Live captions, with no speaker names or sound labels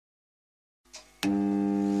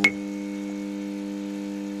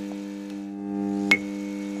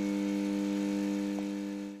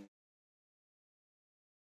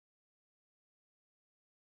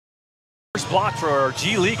First block for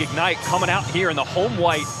G League Ignite coming out here in the home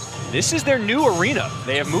white. This is their new arena.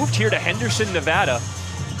 They have moved here to Henderson, Nevada.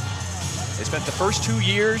 They spent the first 2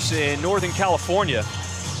 years in Northern California.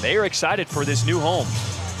 They are excited for this new home.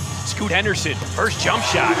 Scoot Henderson, first jump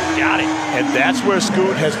shot, got it. And that's where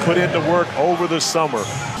Scoot has put in the work over the summer.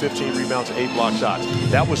 15 rebounds and 8 block shots.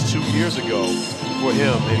 That was 2 years ago for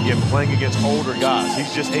him. And again, playing against older guys.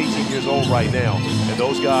 He's just 18 years old right now. And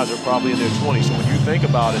those guys are probably in their 20s. So when you think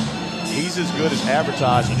about it, he's as good as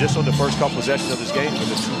advertised just on the first couple possessions of this game with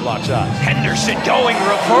his 2 block shots. Henderson going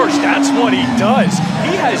reverse. That's what he does.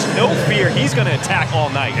 He has no fear. He's going to attack all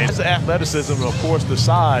night. And the athleticism and, of course, the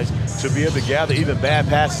size to be able to gather even bad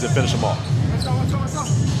passes and finish them off.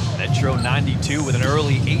 Metro 92 with an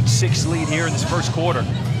early 8-6 lead here in this first quarter.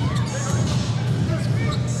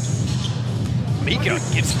 Mika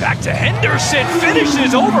gets back to Henderson.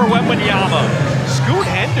 Finishes over Wembanyama. Scoot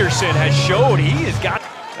Henderson has showed he has got...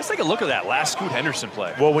 Let's take a look at that last Scoot Henderson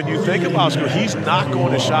play. Well, when you think about Scoot, he's not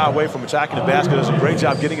going to shy away from attacking the basket. Does a great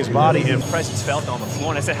job getting his body in. Presence felt on the floor,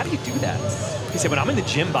 and I said, how do you do that? He said, when I'm in the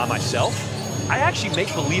gym by myself, I actually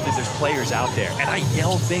make believe that there's players out there, and I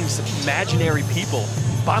yell things to imaginary people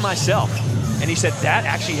by myself. And he said, that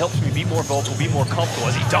actually helps me be more vocal, be more comfortable,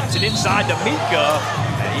 as he dumps it inside to Mika,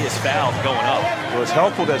 and he is fouled going up. Well, it's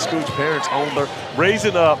helpful that Scoot's parents own her.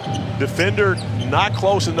 Raising up, defender not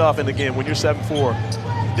close enough, and again, when you're 7'4",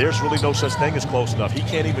 there's really no such thing as close enough. He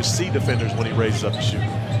can't even see defenders when he raises up to shoot.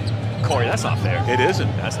 Corey, that's not fair. It isn't.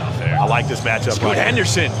 That's not fair. I like this matchup. Scoot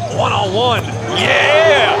Henderson, one-on-one.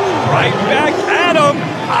 Yeah! Right back at him.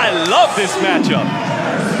 I love this matchup.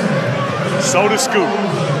 So does Scoot.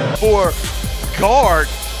 For guard,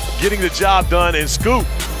 getting the job done, and Scoot,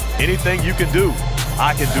 anything you can do,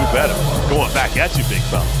 I can do better. Going back at you, big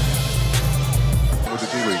fella. With the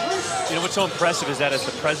G League. You know what's so impressive is that as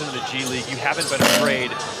the president of the G League, you haven't been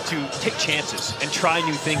afraid to take chances and try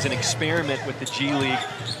new things and experiment with the G League.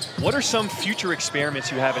 What are some future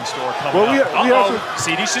experiments you have in store coming up?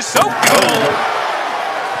 CD's just so cool.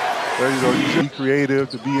 You know, you should be creative,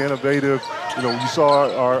 to be innovative. You know, you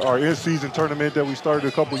saw our in-season tournament that we started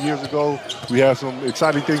a couple years ago. We have some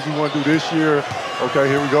exciting things we want to do this year. Okay,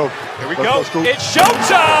 here we go. Here we go. It's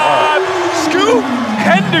showtime! Scoot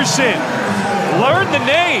Henderson. Learn the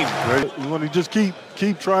name. We want to just keep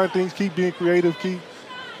trying things, keep being creative,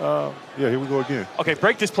 yeah, here we go again. Okay,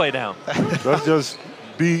 break this play down. Let's just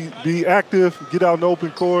be active, get out in the open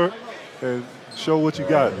court, and show what you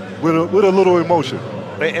got with a little emotion.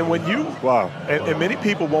 And when you, and many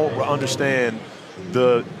people won't understand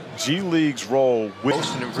the G League's role with.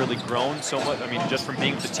 Most have really grown so much. I mean, just from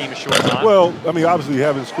being with the team a short time. Well, I mean, obviously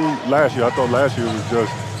having Scoot last year, I thought last year was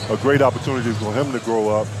just a great opportunity for him to grow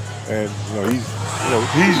up. And he's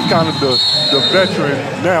kind of the veteran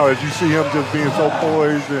now, as you see him just being so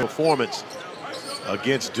poised. And performance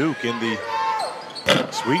against Duke in the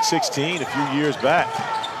Sweet 16 a few years back.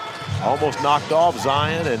 Almost knocked off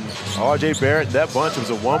Zion and R.J. Barrett. That bunch was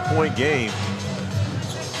a 1-point game.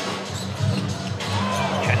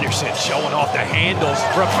 Henderson showing off the handles.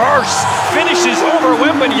 Reverse. Finishes over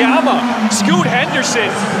Wembanyama. Scoot Henderson.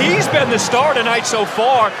 He's been the star tonight so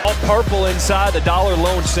far. All purple inside the Dollar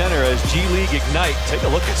Loan Center as G League Ignite. Take a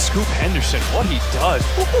look at Scoot Henderson, what he does.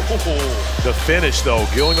 The finish, though,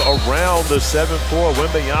 going around the 7'4"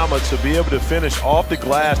 Wembanyama to be able to finish off the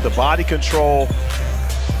glass, the body control,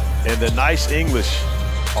 and the nice English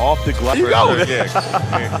off the glass.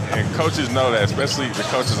 Yeah, and coaches know that, especially the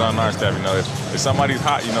coaches on our staff. You know, if somebody's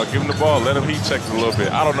hot, you know, give him the ball, let him heat check a little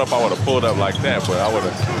bit. I don't know if I would have pulled up like that, but I would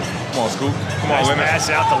have. Come on, Scoot. Come nice on, Leonard. Pass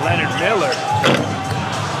out to Leonard Miller.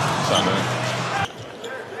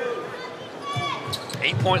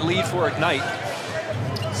 8-point lead for Ignite.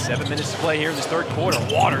 7 minutes to play here in this third quarter.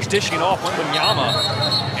 Waters dishing it off Wembanyama,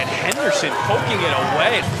 and Henderson poking it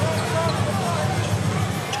away.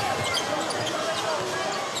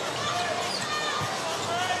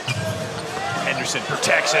 Henderson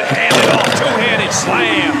protects it, handed off, two-handed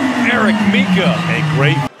slam. Eric Mika. And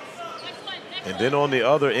great. And then on the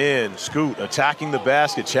other end, Scoot attacking the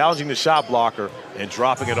basket, challenging the shot blocker, and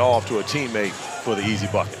dropping it off to a teammate for the easy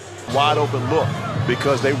bucket. Wide open look,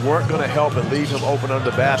 because they weren't going to help and leave him open under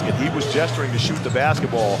the basket. He was gesturing to shoot the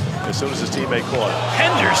basketball as soon as his teammate caught it.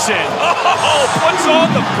 Henderson, puts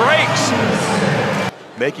on the brakes.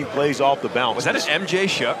 Making plays off the bounce. Was that an MJ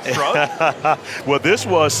shrug? Well, this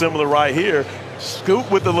was similar right here. Scoot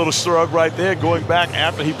with the little shrug right there, going back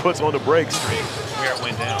after he puts on the brakes. where it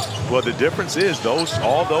went down. Well, the difference is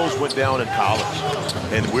all those went down in college.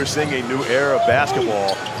 And we're seeing a new era of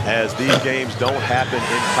basketball as these games don't happen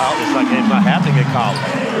in college. It's like it's not happening in college.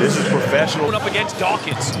 This is professional. Up against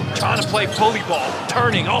Dawkins, trying to play bully ball,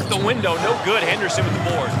 turning off the window, no good. Henderson with the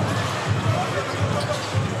board.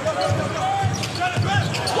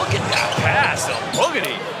 Look at that pass, a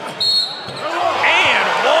boogity. And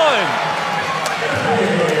one.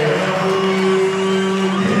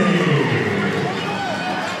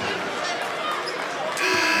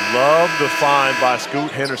 Love the find by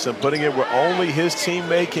Scoot Henderson, putting it where only his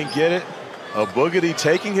teammate can get it. A boogity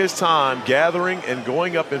taking his time, gathering and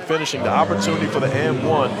going up and finishing the opportunity for the and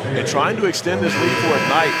one and trying to extend this lead for a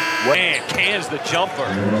night. And cans the jumper.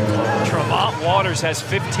 Tremont Waters has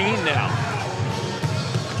 15 now.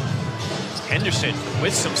 Henderson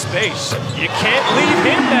with some space. You can't leave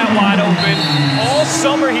him that wide open. All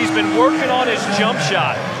summer he's been working on his jump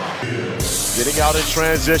shot. Getting out in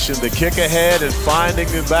transition, the kick ahead and finding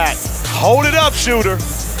him back. Hold it up, shooter.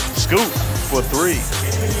 Scoot for three.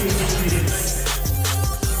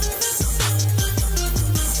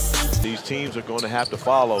 These teams are going to have to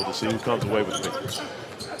follow to see who comes away with it.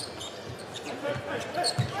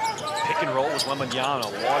 Pick and roll with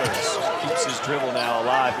Wembanyama. Waters keeps his dribble now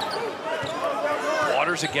alive.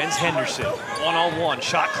 Waters against Henderson. One-on-one,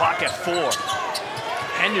 shot clock at 4.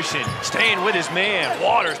 Henderson staying with his man.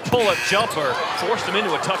 Waters pull-up jumper. Forced him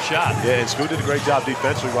into a tough shot. Yeah, and Scoot did a great job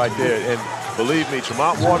defensively right there. And believe me,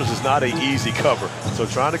 Tremont Waters is not an easy cover. So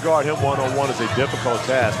trying to guard him one-on-one is a difficult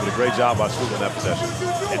task, but a great job by Scoot on that possession.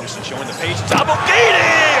 Henderson showing the page. Abogidi!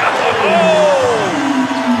 Oh!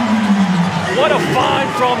 What a find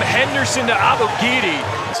from Henderson to Abogidi.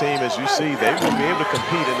 Team, as you see, they will be able to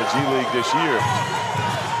compete in the G League this year.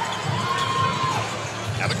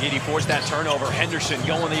 Abogidi forced that turnover. Henderson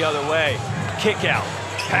going the other way. Kick out.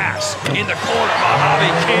 Pass in the corner.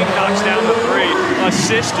 Mojave King knocks down the 3.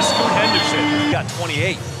 Assist to Scoot Henderson. He got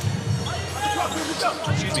 28.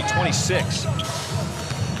 Excuse me, 26.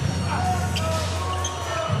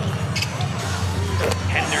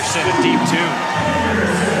 Henderson a deep 2.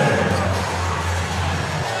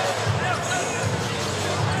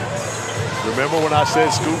 Remember when I said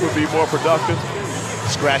Scoot would be more productive?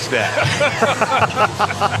 Scratch that.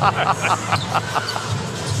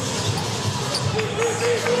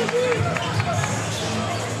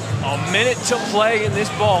 A minute to play in this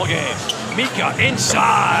ball game. Mika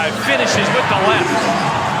inside, finishes with the left.